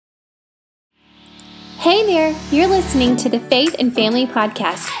Hey there, you're listening to the Faith and Family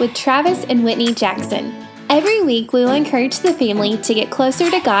Podcast with Travis and Whitney Jackson. Every week, we will encourage the family to get closer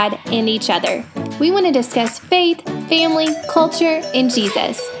to God and each other. We want to discuss faith, family, culture, and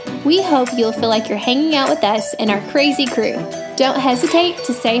Jesus. We hope you'll feel like you're hanging out with us and our crazy crew. Don't hesitate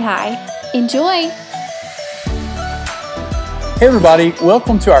to say hi. Enjoy! Hey everybody,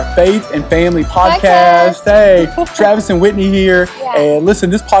 welcome to our Faith and Family Podcast. Hey, Travis and Whitney here. Yeah. And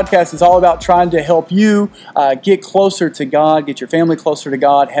listen, this podcast is all about trying to help you get closer to God, get your family closer to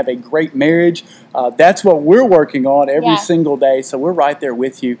God, have a great marriage. That's what we're working on every single day, so we're right there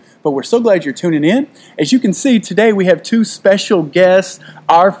with you. But we're so glad you're tuning in. As you can see, today we have two special guests,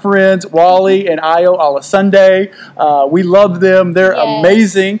 our friends Wally and Ayo Alasunde. We love them. They're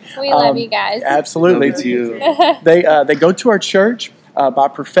amazing. We love you guys. Absolutely. Love you. They go to our church by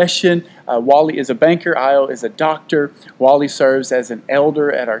profession. Wally is a banker. Ayo is a doctor. Wally serves as an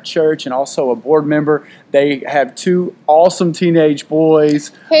elder at our church and also a board member. They have two awesome teenage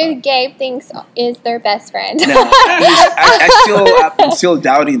boys. Who Gabe thinks is their best friend. No, I'm still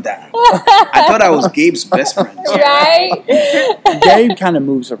doubting that. I thought I was Gabe's best friend. Right? Gabe kind of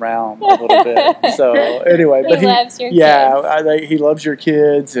moves around a little bit. So anyway, He loves your kids. He loves your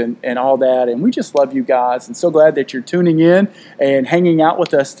kids and all that. And we just love you guys. And so glad that you're tuning in and hanging out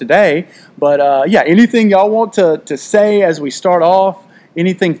with us today. But anything y'all want to say as we start off?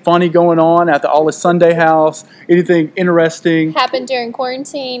 Anything funny going on at the Alasunde house? Anything interesting? Happened during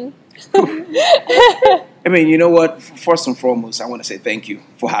quarantine. I mean, you know what? First and foremost, I want to say thank you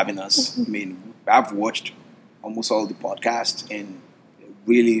for having us. I mean, I've watched almost all the podcasts and they're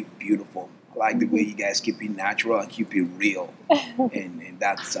really beautiful. I like the way you guys keep it natural and keep it real, and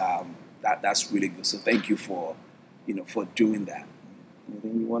that's really good. So thank you for doing that.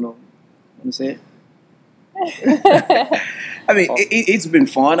 Anything you want to say? I mean, it's been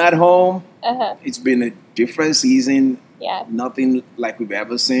fun at home. Uh-huh. It's been a different season. Yeah. Nothing like we've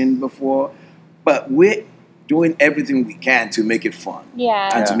ever seen before. But we're doing everything we can to make it fun.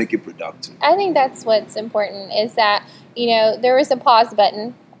 Yeah. And to make it productive. I think that's what's important is that, there was a pause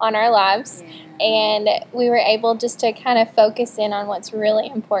button on our lives. And we were able just to kind of focus in on what's really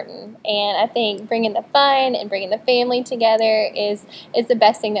important. And I think bringing the fun and bringing the family together is the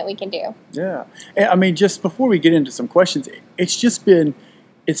best thing that we can do. Yeah. I mean, just before we get into some questions, it's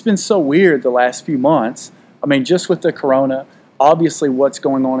been so weird the last few months. I mean, just with the corona, obviously what's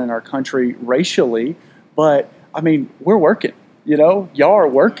going on in our country racially, but I mean, we're working. Y'all are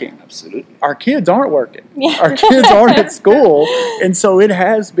working. Absolutely. Our kids aren't working. Yeah. Our kids aren't at school. And so it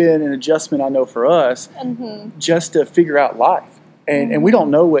has been an adjustment, I know, for us just to figure out life. And we don't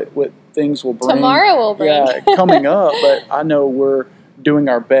know what things will bring. Tomorrow will bring. Yeah, coming up. But I know we're doing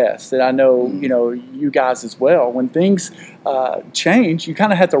our best. And I know, you guys as well. When things change, you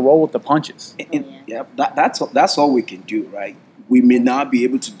kind of have to roll with the punches. That's all we can do, right? We may not be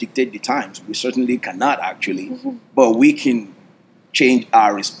able to dictate the times. We certainly cannot, actually. But we can change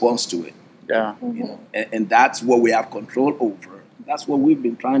our response to it. Yeah. And that's what we have control over. That's what we've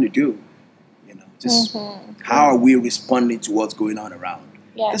been trying to do. How are we responding to what's going on around?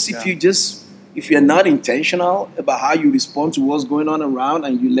 Because if you're not intentional about how you respond to what's going on around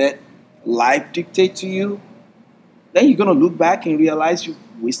and you let life dictate to you, then you're going to look back and realize you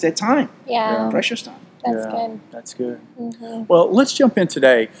wasted time. Yeah. Precious time. That's good. That's good. Well, let's jump in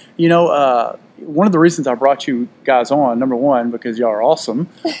today. One of the reasons I brought you guys on, number one, because y'all are awesome.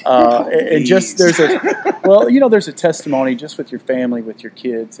 And just there's a testimony just with your family, with your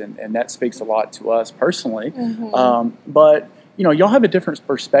kids, and that speaks a lot to us personally. But y'all have a different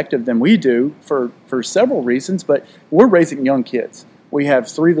perspective than we do for several reasons. But we're raising young kids. We have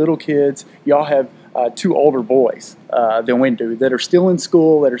 3 little kids. Y'all have 2 older boys than we do that are still in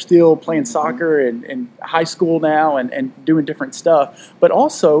school, that are still playing soccer and high school now and doing different stuff. But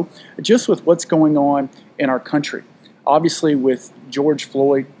also just with what's going on in our country. Obviously with George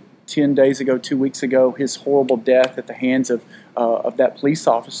Floyd 2 weeks ago, his horrible death at the hands of that police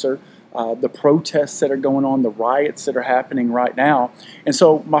officer, the protests that are going on, the riots that are happening right now. And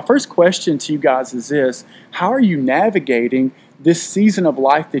so my first question to you guys is this: how are you navigating this season of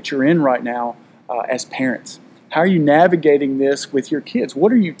life that you're in right now as parents? How are you navigating this with your kids?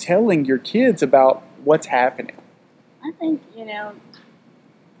 What are you telling your kids about what's happening? I think,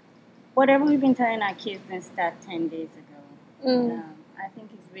 whatever we've been telling our kids since that 10 days ago, I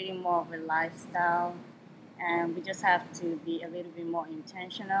think it's really more of a lifestyle, and we just have to be a little bit more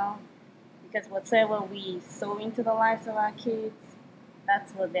intentional, because whatever we sow into the lives of our kids,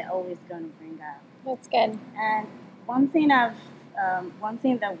 that's what they're always going to bring out. That's good. And one thing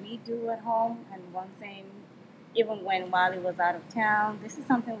that we do at home, and one thing even when Wally was out of town, this is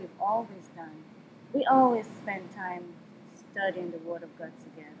something we've always done. we always spend time studying the Word of God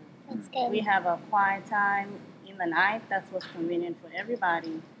together. That's good. We have a quiet time in the night. That's what's convenient for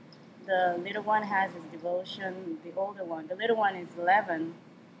everybody. The little one has his devotion. The older one, the little one is 11.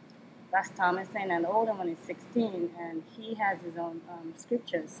 That's Thomason, and the older one is 16, and he has his own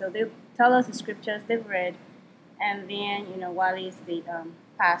scriptures. So they tell us the scriptures they've read, and then while he's the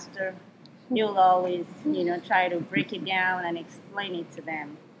pastor, he'll always try to break it down and explain it to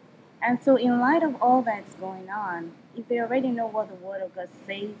them. And so, in light of all that's going on, if they already know what the Word of God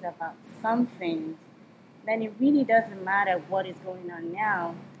says about some things, then it really doesn't matter what is going on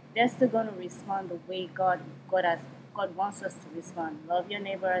now. They're still going to respond the way God wants us to respond. Love your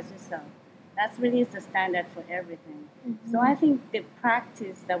neighbor as yourself. That's really the standard for everything. Mm-hmm. So I think the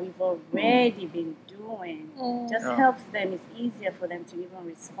practice that we've already been doing just helps them. It's easier for them to even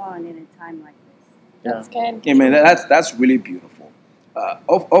respond in a time like this. That's good. Yeah, man, that's really beautiful.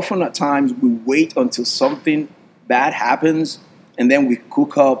 Often at times we wait until something bad happens and then we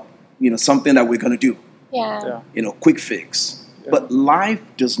cook up, something that we're going to do. Yeah. Quick fix. Yeah. But life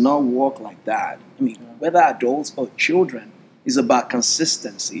does not work like that. I mean, whether adults or children, it's about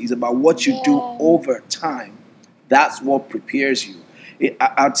consistency. It's about what you do over time. That's what prepares you.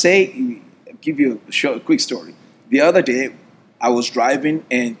 I'd say, I'll give you a quick story. The other day, I was driving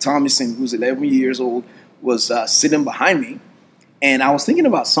and Thomason, who's 11 years old, was sitting behind me. And I was thinking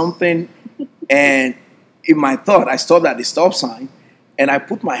about something, and in my thought, I stopped at the stop sign, and I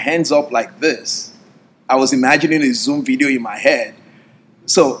put my hands up like this. I was imagining a Zoom video in my head.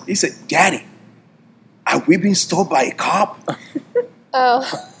 So he said, "Daddy, have we been stopped by a cop?"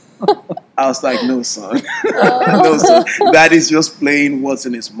 Oh. I was like, "No, son. No, son. That is just playing what's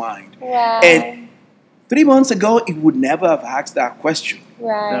in his mind." Wow. And 3 months ago, he would never have asked that question.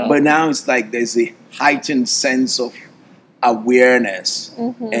 Right. But now it's like there's a heightened sense of awareness,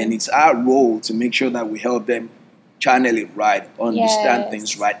 and it's our role to make sure that we help them channel it right, understand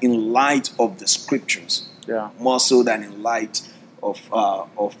things right in light of the scriptures, more so than in light of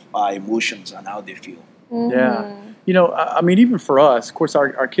our emotions and how they feel. Yeah, I mean, even for us, of course,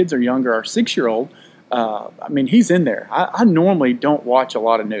 our kids are younger. Our 6-year-old, he's in there. I normally don't watch a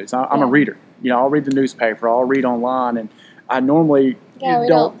lot of news. I'm a reader. I'll read the newspaper, I'll read online, and I normally we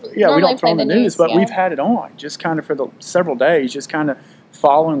don't throw on the news, but we've had it on just kind of for the several days, just kind of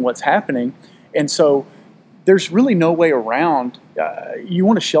following what's happening. And so there's really no way around. You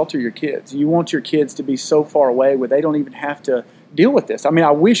want to shelter your kids. You want your kids to be so far away where they don't even have to deal with this. I mean,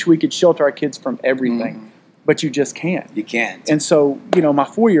 I wish we could shelter our kids from everything, but you just can't. You can't. And so, my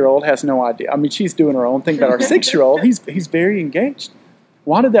 4-year-old has no idea. I mean, she's doing her own thing, but our 6-year-old, he's very engaged.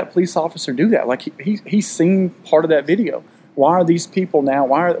 Why did that police officer do that? Like, he's seen part of that video. Why are these people now?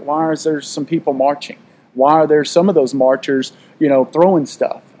 Why is there some people marching? Why are there some of those marchers, throwing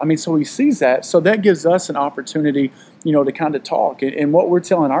stuff? I mean, so he sees that. So that gives us an opportunity, to kind of talk. And what we're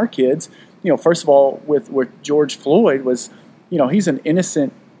telling our kids, first of all, with George Floyd was, he's an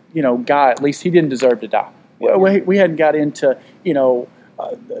innocent, guy. At least he didn't deserve to die. We hadn't got into,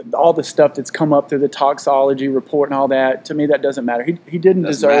 all the stuff that's come up through the toxicology report and all that. To me, that doesn't matter. He didn't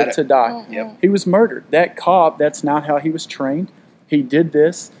deserve to die. Yep. He was murdered. That cop, that's not how he was trained. He did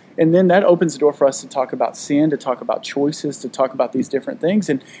this. And then that opens the door for us to talk about sin, to talk about choices, to talk about these different things.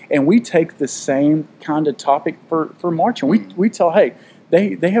 And we take the same kind of topic for marching. We tell, hey,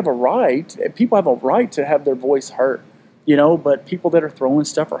 they have a right. People have a right to have their voice heard. But people that are throwing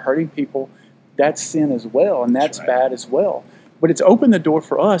stuff or hurting people, that's sin as well. And that's bad as well. But it's opened the door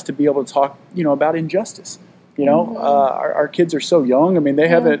for us to be able to talk, about injustice. Our kids are so young. I mean, they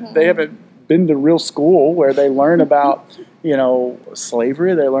haven't been to real school where they learn about,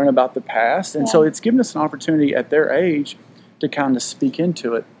 slavery. They learn about the past, and so it's given us an opportunity at their age to kind of speak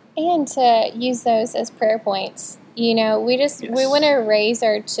into it and to use those as prayer points. We want to raise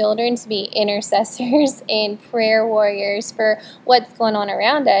our children to be intercessors and prayer warriors for what's going on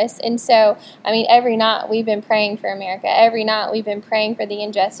around us. And so, every night we've been praying for America. Every night we've been praying for the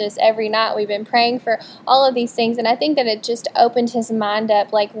injustice. Every night we've been praying for all of these things. And I think that it just opened his mind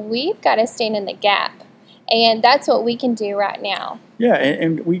up, like, we've got to stand in the gap. And that's what we can do right now. Yeah,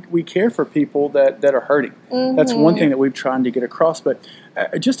 and we care for people that are hurting. That's one thing that we've tried to get across. But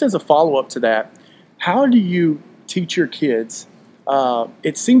just as a follow-up to that, how do you teach your kids?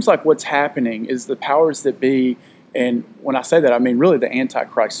 It seems like what's happening is the powers that be, and when I say that, I mean really the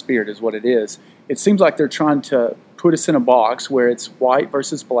Antichrist spirit is what it is. It seems like they're trying to put us in a box where it's white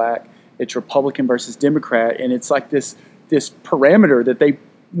versus black, it's Republican versus Democrat, and it's like this parameter that they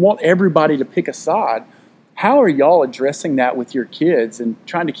want everybody to pick a side. How are y'all addressing that with your kids and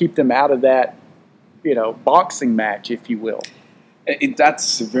trying to keep them out of that, boxing match, if you will?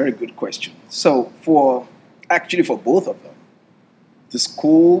 That's a very good question. So for both of them, the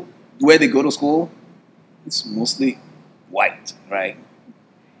school where they go to school, it's mostly white, right?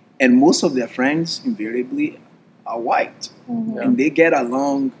 And most of their friends invariably are white, and they get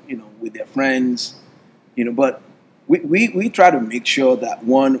along, with their friends, But we try to make sure that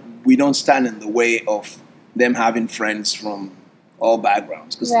we don't stand in the way of them having friends from all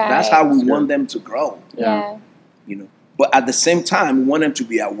backgrounds, because that's how we want them to grow. Yeah. But at the same time, we want them to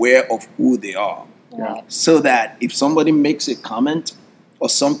be aware of who they are, so that if somebody makes a comment or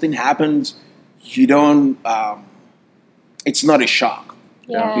something happens, you don't. It's not a shock,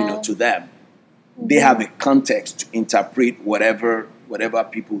 to them. They have a context to interpret whatever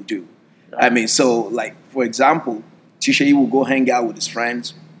people do. I mean, so like for example, Tisha will go hang out with his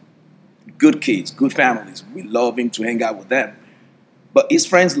friends. Good kids, good families. We love him to hang out with them. But his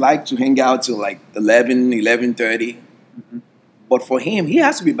friends like to hang out till like 11:30. But for him, he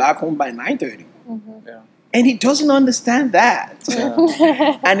has to be back home by 9:30. And he doesn't understand that.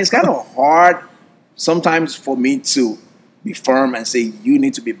 And it's kind of hard sometimes for me to be firm and say, you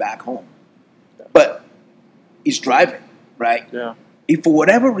need to be back home. But he's driving, right? Yeah. If for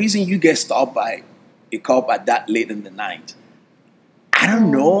whatever reason you get stopped by a cop at that late in the night, I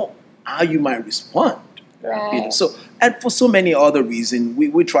don't know how you might respond. Right. So, and for so many other reasons,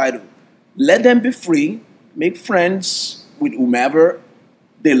 we try to let them be free, make friends with whomever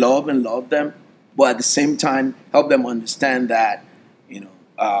they love and love them, but at the same time help them understand that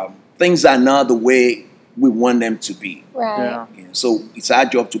things are not the way we want them to be. Right. So it's our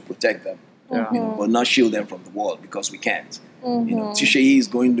job to protect them, Yeah. but not shield them from the world, because we can't. Tisha is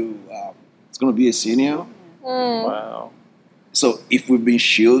going to be a senior. Wow. So if we've been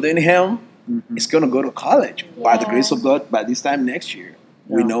shielding him, it's going to go to college. By the grace of God, by this time next year,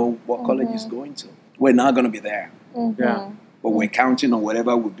 we know what college he's going to. We're not going to be there. Yeah. But we're counting on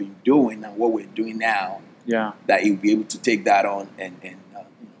whatever we've been doing and what we're doing now, that he'll be able to take that on and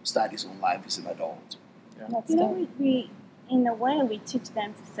start his own life as an adult. That's good. We in a way, we teach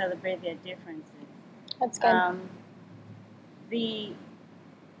them to celebrate their differences. That's good.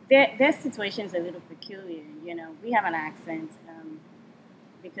 Their situation is a little peculiar. We have an accent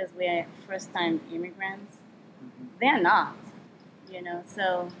because we're first-time immigrants. They're not,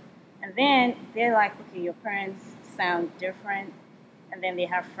 So, and then they're like, okay, your parents sound different, and then they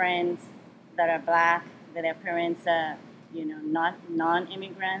have friends that are black, that their parents are, not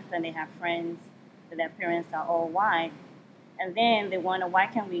non-immigrants, and they have friends that their parents are all white, and then they wonder, why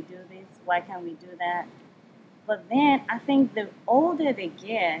can't we do this? Why can't we do that? But then I think the older they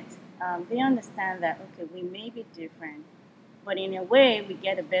get, they understand that, okay, we may be different, but in a way, we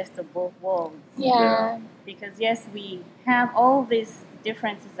get the best of both worlds. Yeah. Because yes, we have all these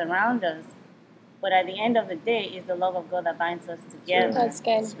differences around us, but at the end of the day, it's the love of God that binds us together. That's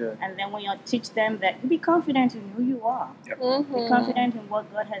good. That's good. And then when you teach them that, be confident in who you are. Be confident in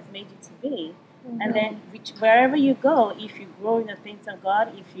what God has made you to be. And then wherever you go, if you grow in the things of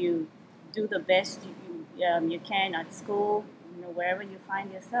God, if you do the best you can at school, wherever you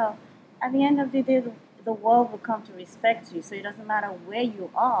find yourself, at the end of the day, the world will come to respect you. So it doesn't matter where you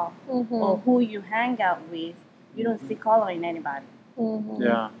are or who you hang out with. You don't see color in anybody.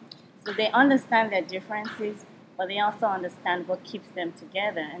 Yeah. So they understand their differences, but they also understand what keeps them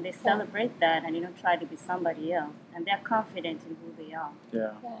together, and they celebrate that, and they don't try to be somebody else, and they're confident in who they are.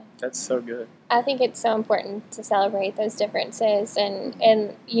 Yeah. That's so good. I think it's so important to celebrate those differences,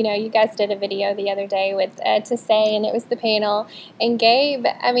 and you guys did a video the other day with Tisay, and it was the panel, and Gabe,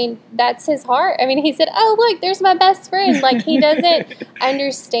 I mean, that's his heart. I mean, he said, oh, look, there's my best friend. Like, he doesn't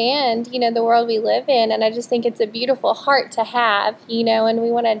understand, the world we live in, and I just think it's a beautiful heart to have, and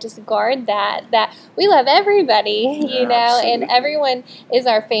we want to just guard that we love everybody, and everyone is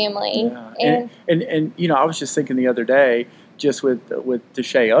our family. Yeah. And I was just thinking the other day, just with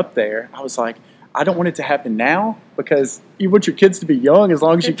Tisha up there, I was like, I don't want it to happen now, because you want your kids to be young as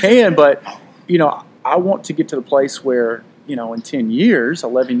long as you can, but I want to get to the place where in 10 years,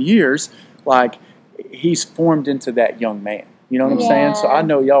 11 years, like, he's formed into that young man. You know what I'm saying? So I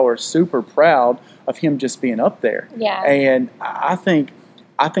know y'all are super proud of him just being up there. Yeah. And I think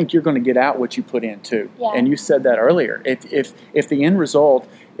you're going to get out what you put in too. Yeah. And you said that earlier. If the end result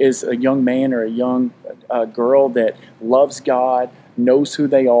is a young man or a young girl that loves God, knows who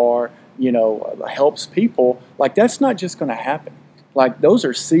they are, helps people, like, that's not just going to happen. Like, those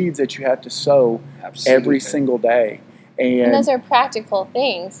are seeds that you have to sow every single day. And those are practical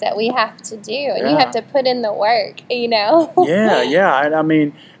things that we have to do, and you have to put in the work, Yeah. And I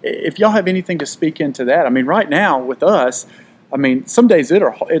mean, if y'all have anything to speak into that, I mean, right now with us, I mean, some days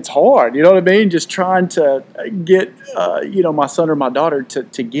it's hard. You know what I mean? Just trying to get my son or my daughter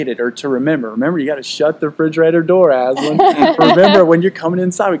to get it or to remember. Remember, you got to shut the refrigerator door, Aslan. Remember, when you're coming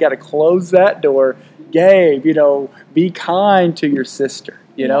inside, we got to close that door. Gabe, be kind to your sister.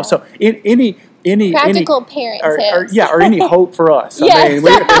 So any practical parent tips. Or any hope for us. Yes. I mean,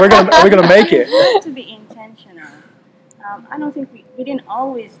 we're gonna make it. To be intentional. I don't think we didn't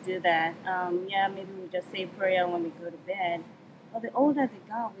always do that. Maybe we just say prayer when we go to bed. But the older they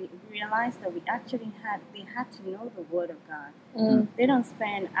got, we realized that they had to know the Word of God. Mm. They don't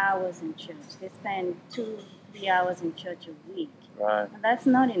spend hours in church. They spend 2-3 hours in church a week. Right. And that's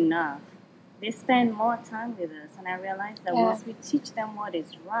not enough. They spend more time with us. And I realized that once we teach them what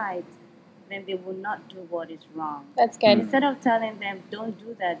is right, then they will not do what is wrong. That's good. Instead of telling them, don't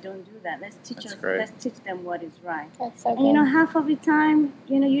do that, let's teach them what is right. That's so good. And half of the time,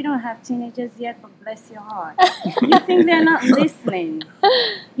 you don't have teenagers yet, but bless your heart. You think they're not listening.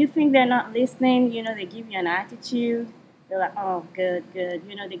 They give you an attitude. They're like, oh, good. They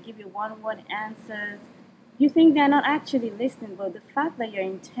give you one-word answers. You think they're not actually listening, but the fact that you're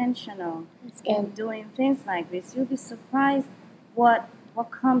intentional in doing things like this, you'll be surprised what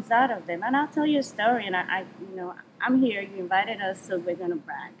comes out of them. And I'll tell you a story, and I'm here, you invited us, so we're going to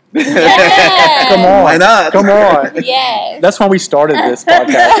brag. Yes. Come on. Why not? Come on. Yes. That's when we started this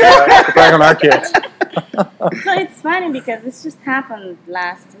podcast, to brag on our kids. So it's funny because this just happened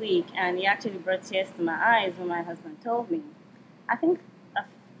last week, and it actually brought tears to my eyes when my husband told me. I think a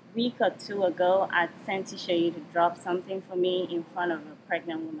week or two ago, I sent Tishayi to drop something for me in front of a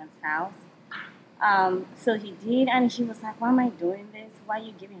pregnant woman's house. So he did, and she was like, why am I doing this? Why are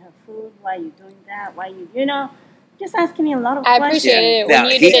you giving her food? Why are you doing that? Why are you, just asking me a lot of questions. I appreciate it when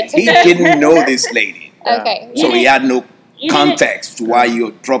you he, did it to he didn't know this lady. Okay. So he had no context to why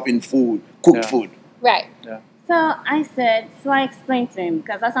you're dropping food, cooked food. Right. So I explained to him,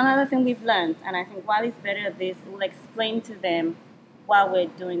 because that's another thing we've learned, and I think while he's better at this, we'll explain to them while we're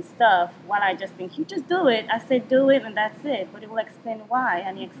doing stuff, while I just think, you just do it. I said, do it, and that's it. But he will explain why.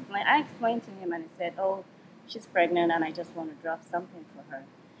 And I explained to him, and he said, oh, she's pregnant, and I just want to drop something for her.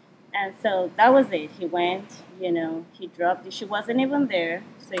 And so that was it. He went, he dropped it. She wasn't even there,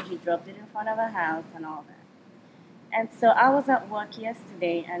 so he dropped it in front of her house and all that. And so I was at work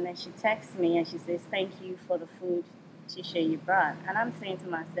yesterday, and then she texts me, and she says, thank you for the food Tishayi brought. And I'm saying to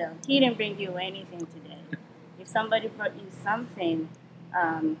myself, he didn't bring you anything today. If somebody brought you something,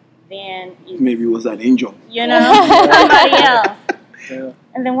 then maybe it was an angel. Somebody else. Yeah.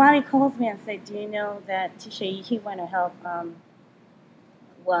 And then while he calls me and said, do you know that Tishayi, he went to help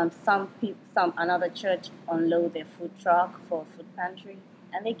another church unload their food truck for a food pantry,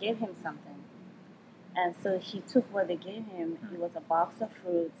 and they gave him something. And so he took what they gave him. It was a box of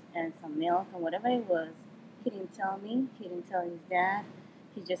fruits and some milk and whatever it was. He didn't tell me. He didn't tell his dad.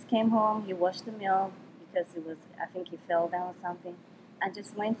 He just came home. He washed the milk because I think he fell down or something. And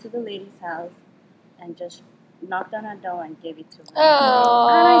just went to the lady's house and just knocked on her door and gave it to her. Oh.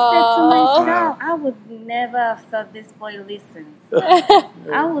 And I said to myself, I would never have thought this boy listens.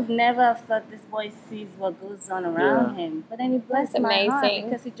 I would never have thought this boy sees what goes on around him. But then it blessed my heart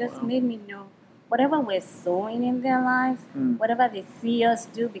because it just made me know whatever we're sowing in their lives, whatever they see us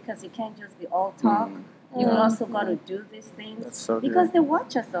do, because it can't just be all talk. You've also got to do these things because they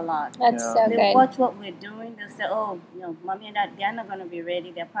watch us a lot. That's so good. They watch what we're doing. They'll say, oh, mommy and dad, they're not going to be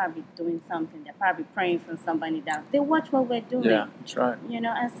ready. They're probably doing something. They're probably praying for somebody down. They watch what we're doing. Yeah, that's right.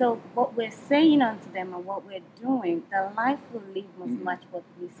 And so what we're saying unto them and what we're doing, their life will live as much what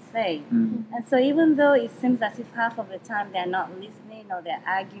we say. And so even though it seems as if half of the time they're not listening or they're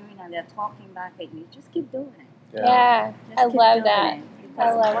arguing and they're talking back at you, just keep doing it. Yeah, I love that.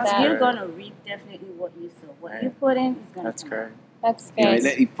 I love that. You're going to reap definitely what you sow. What you put in is going to come out. That's great.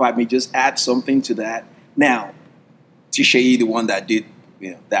 If I may just add something to that. Now, Tishayi, the one that did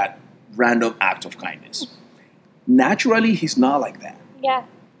that random act of kindness. Naturally, he's not like that. Yeah.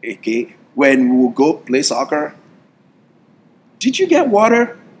 Okay? When we will go play soccer, did you get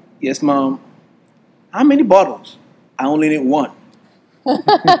water? Yes, Mom. How many bottles? I only need one.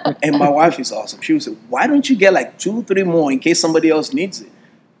 And my wife is awesome. She would say, why don't you get like 2-3 more in case somebody else needs it?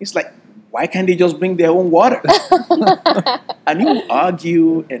 It's like, why can't they just bring their own water? And you will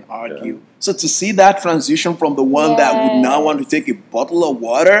argue and argue. Yeah. So to see that transition from the one that would now want to take a bottle of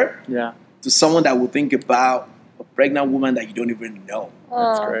water to someone that would think about a pregnant woman that you don't even know.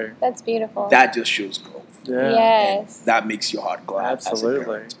 That's great. That's beautiful. That just shows growth. Yeah. Yes. And that makes your heart glad.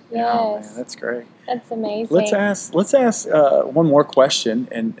 Absolutely. Yes. Man, that's great. That's amazing. Let's ask one more question,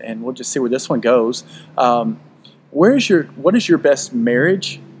 and we'll just see where this one goes. What is your best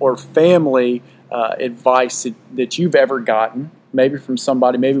marriage or family advice that you've ever gotten, maybe from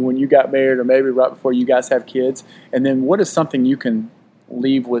somebody, maybe when you got married or maybe right before you guys have kids? And then what is something you can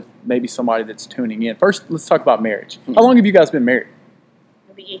leave with maybe somebody that's tuning in? First, let's talk about marriage. How long have you guys been married?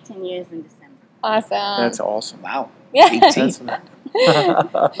 It'll be 18 years in December. Awesome. That's awesome. Wow. Yeah. 18.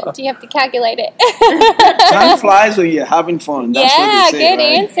 Do you have to calculate it? Time flies when you're having fun. That's what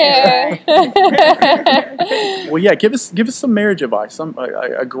they say, good answer. Well, yeah, give us some marriage advice,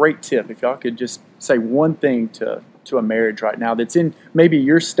 a great tip. If y'all could just say one thing to a marriage right now that's in maybe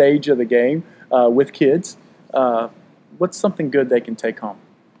your stage of the game with kids, what's something good they can take home?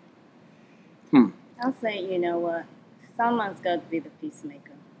 I'll say, you know what? Someone's got to be the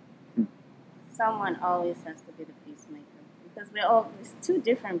peacemaker. Someone always has to be the peacemaker. Because it's two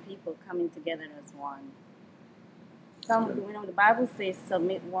different people coming together as one. The Bible says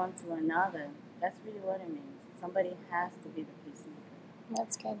submit one to another. That's really what it means. Somebody has to be the peacemaker.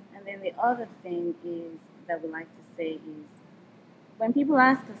 That's good. And then the other thing is that we like to say is when people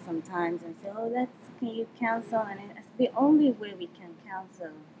ask us sometimes and say, can you counsel? And it's the only way we can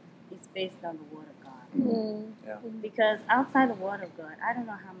counsel is based on the Word of God. Yeah. Because outside the Word of God, I don't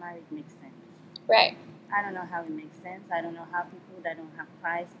know how marriage makes sense. Right. I don't know how it makes sense. I don't know how people that don't have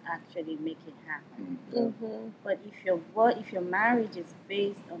Christ actually make it happen. Mm-hmm. But if your marriage is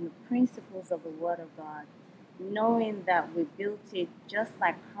based on the principles of the Word of God, knowing that we built it just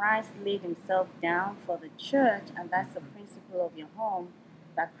like Christ laid himself down for the church, and that's the principle of your home,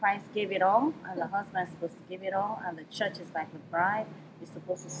 that Christ gave it all, and the husband is supposed to give it all, and the church is like the bride, is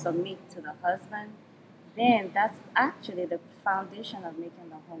supposed to submit to the husband, then that's actually the foundation of making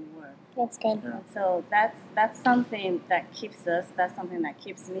the home work. That's good. Yeah. And so that's something that keeps us, that's something that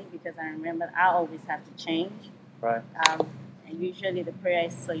keeps me, because I remember I always have to change. Right. And usually the prayer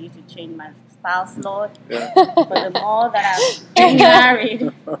is for you to change my spouse, Lord. Yeah. But the more that I've been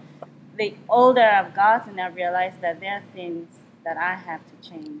married, the older I've gotten, I realize that there are things that I have to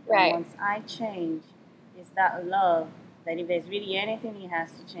change. Right. And once I change, it's that love, that if there's really anything he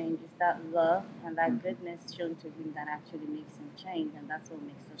has to change, it's that love and that goodness shown to him that actually makes him change, and that's what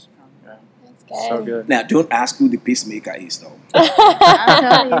makes us strong. Yeah. That's good. So good. Now, don't ask who the peacemaker is, though.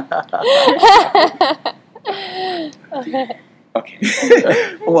 I'll tell you. Okay.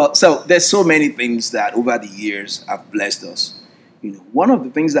 Well, so there's so many things that over the years have blessed us. One of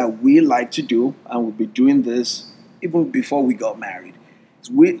the things that we like to do, and we'll be doing this even before we got married, is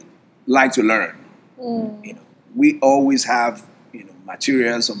we like to learn. We always have,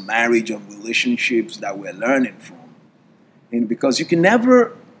 materials on marriage and relationships that we're learning from. And because you can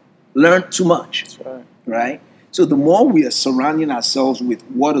never learn too much. That's right. Right? So the more we are surrounding ourselves with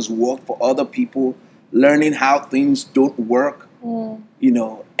what has worked for other people, learning how things don't work,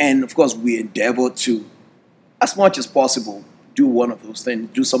 and of course we endeavor to, as much as possible, do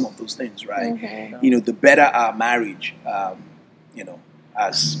some of those things, right? Mm-hmm. The better our marriage,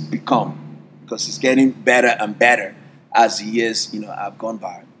 has become, because it's getting better and better as the years, have gone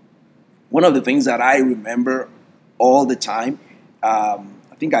by. One of the things that I remember all the time, I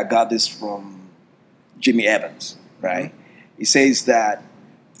think I got this from Jimmy Evans, right? He says that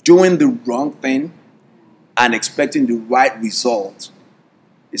doing the wrong thing and expecting the right result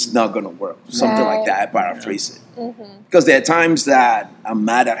is not going to work. Something like that. I paraphrase it. Mm-hmm. Because there are times that I'm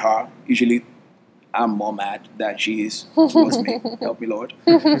mad at her. Usually I'm more mad than she is towards me. Help me, Lord.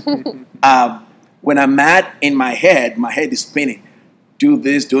 When I'm mad in my head is spinning. Do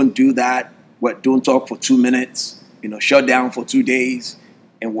this, don't do that. Don't talk for 2 minutes. Shut down for 2 days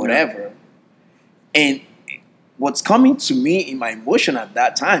and whatever. And what's coming to me in my emotion at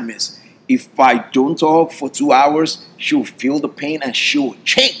that time is, if I don't talk for 2 hours, she'll feel the pain and she'll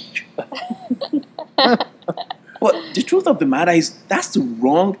change. But the truth of the matter is, that's the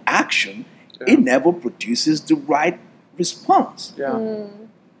wrong action. Yeah. It never produces the right response. Yeah.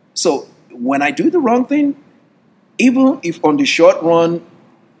 So when I do the wrong thing, even if on the short run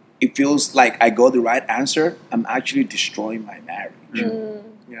it feels like I got the right answer, I'm actually destroying my marriage.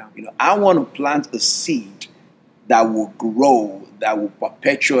 Yeah. I want to plant a seed that will grow, that will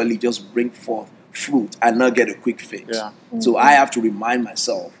perpetually just bring forth fruit and not get a quick fix. Yeah. So I have to remind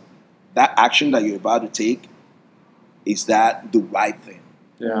myself, that action that you're about to take, is that the right thing?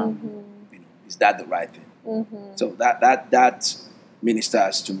 Yeah. Is that the right thing? So that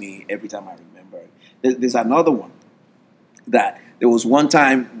ministers to me every time I remember it. There's another one, that there was one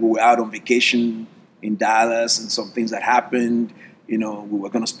time we were out on vacation in Dallas, and some things that happened. We were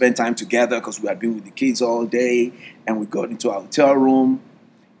going to spend time together because we had been with the kids all day, and we got into our hotel room,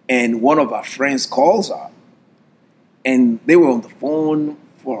 and one of our friends calls her, and they were on the phone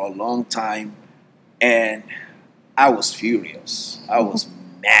for a long time, and I was furious. I was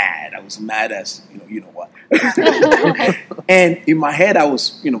mad. I was mad as, you know what. And in my head, I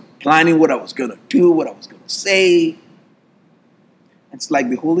was, planning what I was going to do, what I was going to say. It's like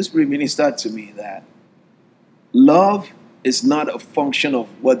the Holy Spirit ministered to me that love is not a function of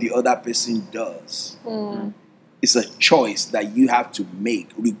what the other person does. It's a choice that you have to make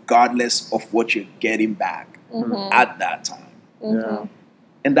regardless of what you're getting back at that time. Yeah.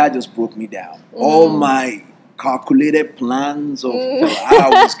 And that just broke me down. All my calculated plans of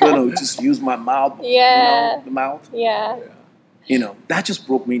how I was going to just use my mouth, the mouth. Yeah. That just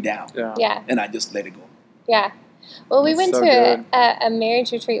broke me down. Yeah. And I just let it go. Yeah. Well, we went so to a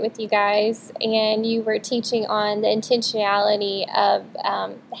marriage retreat with you guys, and you were teaching on the intentionality of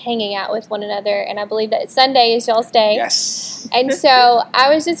hanging out with one another. And I believe that Sunday is y'all's day. Yes. And so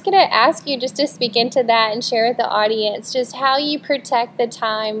I was just going to ask you just to speak into that and share with the audience just how you protect the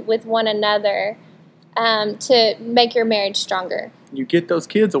time with one another to make your marriage stronger. You get those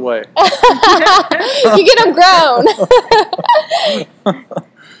kids away. You get them grown.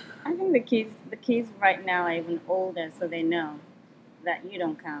 I think the kids right now are even older, so they know that you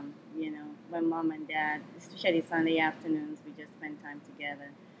don't come. When mom and dad, especially Sunday afternoons, we just spend time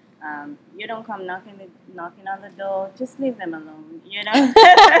together. You don't come knocking on the door. Just leave them alone.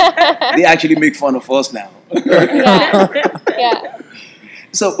 They actually make fun of us now. Yeah.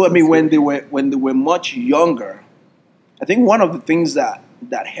 So I mean, when they were much younger, I think one of the things that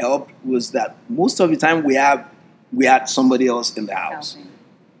helped was that most of the time we had somebody else in the house.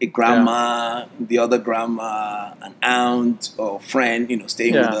 A grandma, the other grandma, an aunt or friend,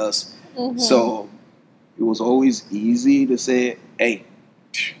 staying with us. So it was always easy to say, hey,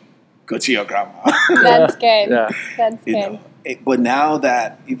 go to your grandma. That's good. Yeah. That's good. But now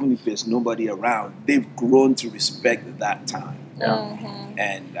that even if there's nobody around, they've grown to respect that time.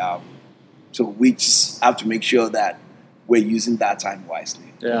 And so we just have to make sure that we're using that time wisely.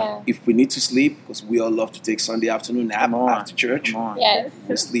 Yeah. If we need to sleep, because we all love to take Sunday afternoon nap after church, Yes.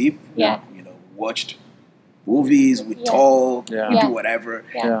 we sleep. Yeah. Watched movies, we talk, we do whatever.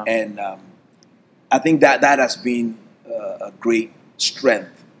 Yeah. And I think that has been a great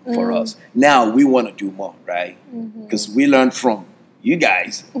strength for us. Now we want to do more, right? Because we learned from you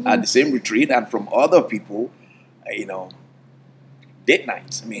guys at the same retreat and from other people, date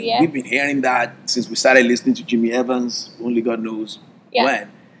nights. I mean, we've been hearing that since we started listening to Jimmy Evans, only God knows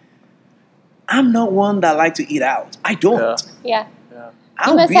when. I'm not one that like to eat out. I don't. Yeah.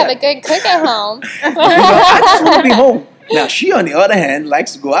 You must have a good cook at home. I just want to be home. Now, she, on the other hand,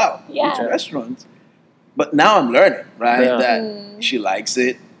 likes to go out to restaurants. But now I'm learning, right, that she likes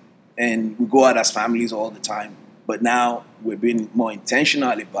it. And we go out as families all the time. But now we're being more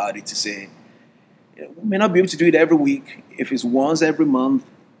intentional about it to say, we may not be able to do it every week. If it's once every month,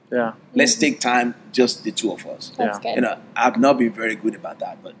 let's take time, just the two of us. That's good. I've not been very good about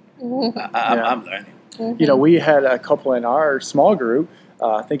that, but I'm learning. We had a couple in our small group.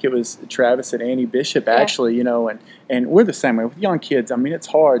 I think it was Travis and Annie Bishop, actually, and we're the same way. With young kids, I mean, it's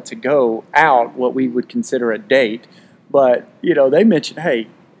hard to go out what we would consider a date. But, they mentioned, hey,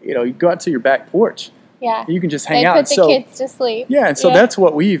 you go out to your back porch. Yeah. You can just hang out. They put the kids to sleep. Yeah, and so that's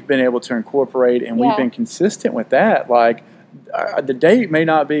what we've been able to incorporate, and we've been consistent with that. Like, the date may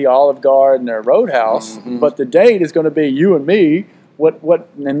not be Olive Garden or Roadhouse, but the date is going to be you and me.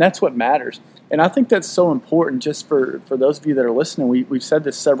 And that's what matters. And I think that's so important just for those of you that are listening. We've said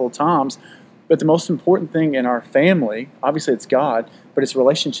this several times, but the most important thing in our family, obviously it's God, but it's a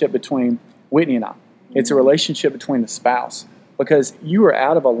relationship between Whitney and I. It's a relationship between the spouse. Because you are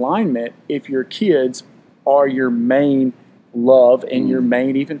out of alignment if your kids are your main love and your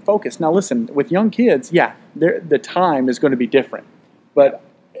main even focus. Now listen, with young kids, the time is going to be different. But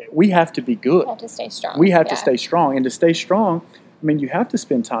we have to be good. We have to stay strong. We have to stay strong. And to stay strong, I mean, you have to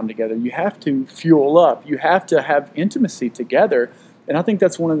spend time together. You have to fuel up. You have to have intimacy together. And I think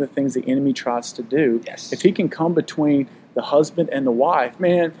that's one of the things the enemy tries to do. Yes. If he can come between the husband and the wife,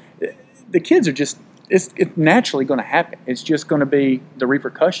 man, the kids are just... It's naturally going to happen. It's just going to be the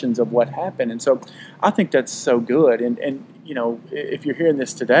repercussions of what happened. And so I think that's so good. And if you're hearing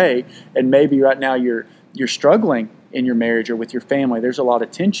this today and maybe right now you're struggling in your marriage or with your family, there's a lot of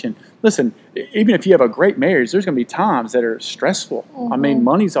tension. Listen, even if you have a great marriage, there's going to be times that are stressful. I mean,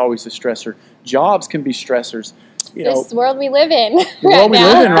 money's always a stressor. Jobs can be stressors. This world we live in the world we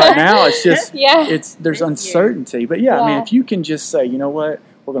live in right now, it's just, there's uncertainty. But I mean, if you can just say, you know what,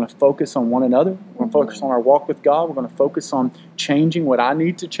 we're going to focus on one another. We're going to focus on our walk with God. We're going to focus on changing what I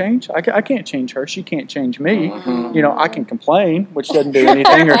need to change. I can't change her. She can't change me. I can complain, which doesn't do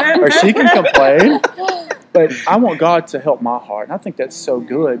anything, or she can complain. But I want God to help my heart. And I think that's so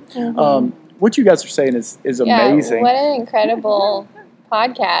good. What you guys are saying is amazing. What an incredible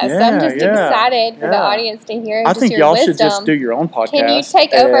podcast. So I'm just excited for the audience to hear I think your y'all wisdom. should just do your own podcast. Can you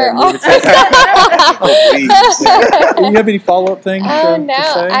take over? Do you have any follow-up things to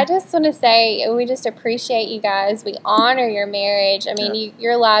say? I just want to say we just appreciate you guys. We honor your marriage. I mean,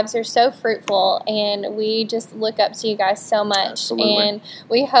 your lives are so fruitful, and we just look up to you guys so much. Absolutely. And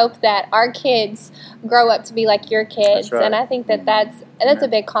we hope that our kids grow up to be like your kids. That's right. And I think that's a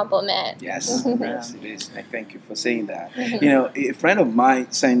big compliment. Yes, yes, it is. I thank you for saying that. You know, a friend of mine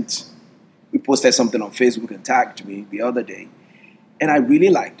we posted something on Facebook and tagged me the other day, and I really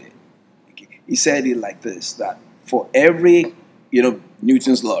liked it. He said it like this, that for every,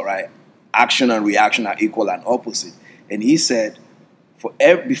 Newton's law, right? Action and reaction are equal and opposite. And he said,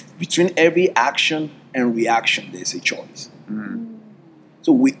 between every action and reaction, there's a choice. Mm-hmm.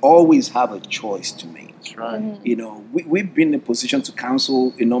 So we always have a choice to make. That's right. Mm-hmm. We've been in a position to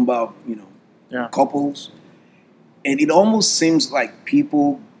counsel a number of, couples. And it almost seems like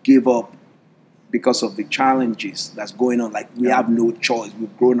people give up because of the challenges that's going on. Like we have no choice.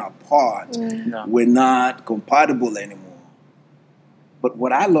 We've grown apart. We're not compatible anymore. But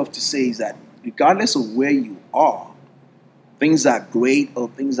what I love to say is that regardless of where you are, things are great or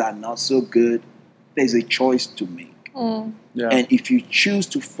things are not so good, there's a choice to make. Mm. Yeah. And if you choose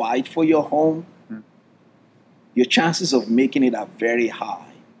to fight for your home, your chances of making it are very high.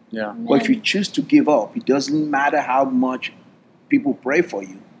 Yeah. But if you choose to give up, it doesn't matter how much people pray for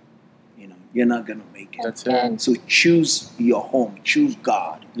you, you're not going to make it. That's it. So choose your home, choose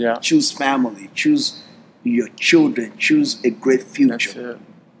God, Yeah. choose family, choose your children, choose a great future.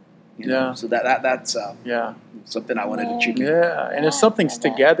 That's it. So that's something I wanted to chip in. Yeah. And if something's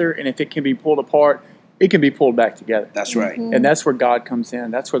together and if it can be pulled apart, it can be pulled back together. That's right. Mm-hmm. And that's where God comes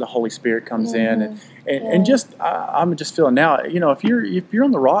in. That's where the Holy Spirit comes in. And just I'm just feeling now, if you're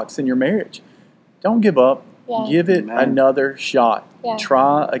on the rocks in your marriage, don't give up. Yeah. Give it Amen. another shot. Yeah.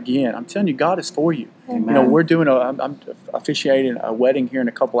 Try again. I'm telling you, God is for you. Amen. We're doing I'm officiating a wedding here in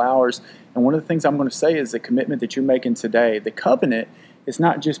a couple hours, and one of the things I'm going to say is the commitment that you're making today. The covenant is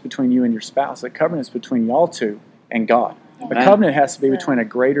not just between you and your spouse. The covenant is between y'all two and God. The covenant has to be between a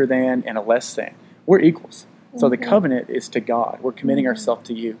greater than and a less than. We're equals. So the covenant is to God. We're committing ourselves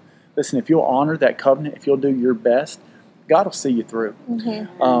to you. Listen, if you'll honor that covenant, if you'll do your best, God will see you through.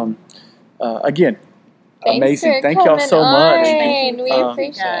 Again, amazing. Thank y'all so much. We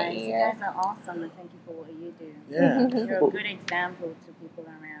appreciate you. You guys are awesome, and thank you for what you do. Yeah. You're a good example to people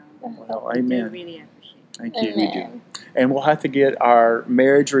around. Well, We amen. really appreciate it. Thank you. Amen. And we'll have to get our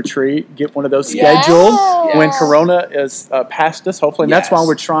marriage retreat, get one of those Yes. scheduled when Yes. Corona is past us, hopefully. And that's why Yes.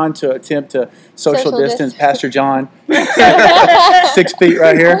 we're trying to attempt to social distance distance. Pastor John 6 feet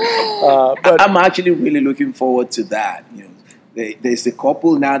right here. But I'm actually really looking forward to that. There's a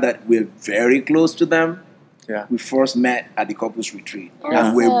couple now that we're very close to them. Yeah. We first met at the couples retreat, Awesome.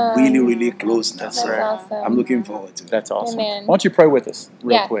 and we're really, really close now. That's So right. awesome. I'm looking forward to it. that's awesome. Amen. Why don't you pray with us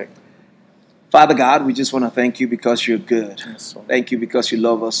real Yeah. quick? Father God, we just want to thank you because you're good. Yes, Lord. Thank you because you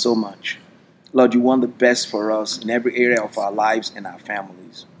love us so much. Lord, you want the best for us in every area of our lives and our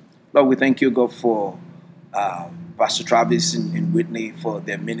families. Lord, we thank you, God, for Pastor Travis and Whitney, for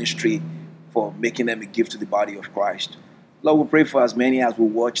their ministry, for making them a gift to the body of Christ. Lord, we pray for as many as will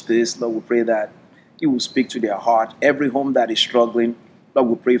watch this. Lord, we pray that you will speak to their heart. Every home that is struggling, Lord,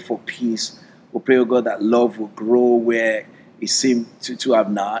 we pray for peace. We pray, oh God, that love will grow where it seemed to have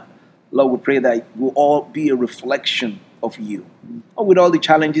not. Lord, we pray that we'll all be a reflection of you. Lord, with all the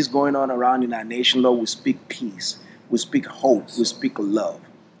challenges going on around in our nation, Lord, we speak peace. We speak hope. We speak love.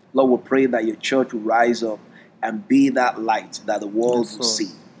 Lord, we pray that your church will rise up and be that light that the world will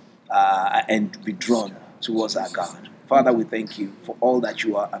see and be drawn towards our God. Father, we thank you for all that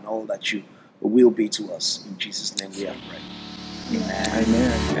you are and all that you will be to us. In Jesus' name we have prayed. Amen.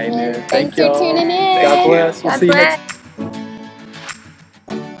 Amen. Amen. Thanks for y'all. tuning in. God bless. We'll God see you bless. next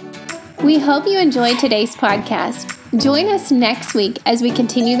We hope you enjoyed today's podcast. Join us next week as we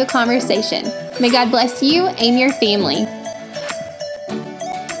continue the conversation. May God bless you and your family.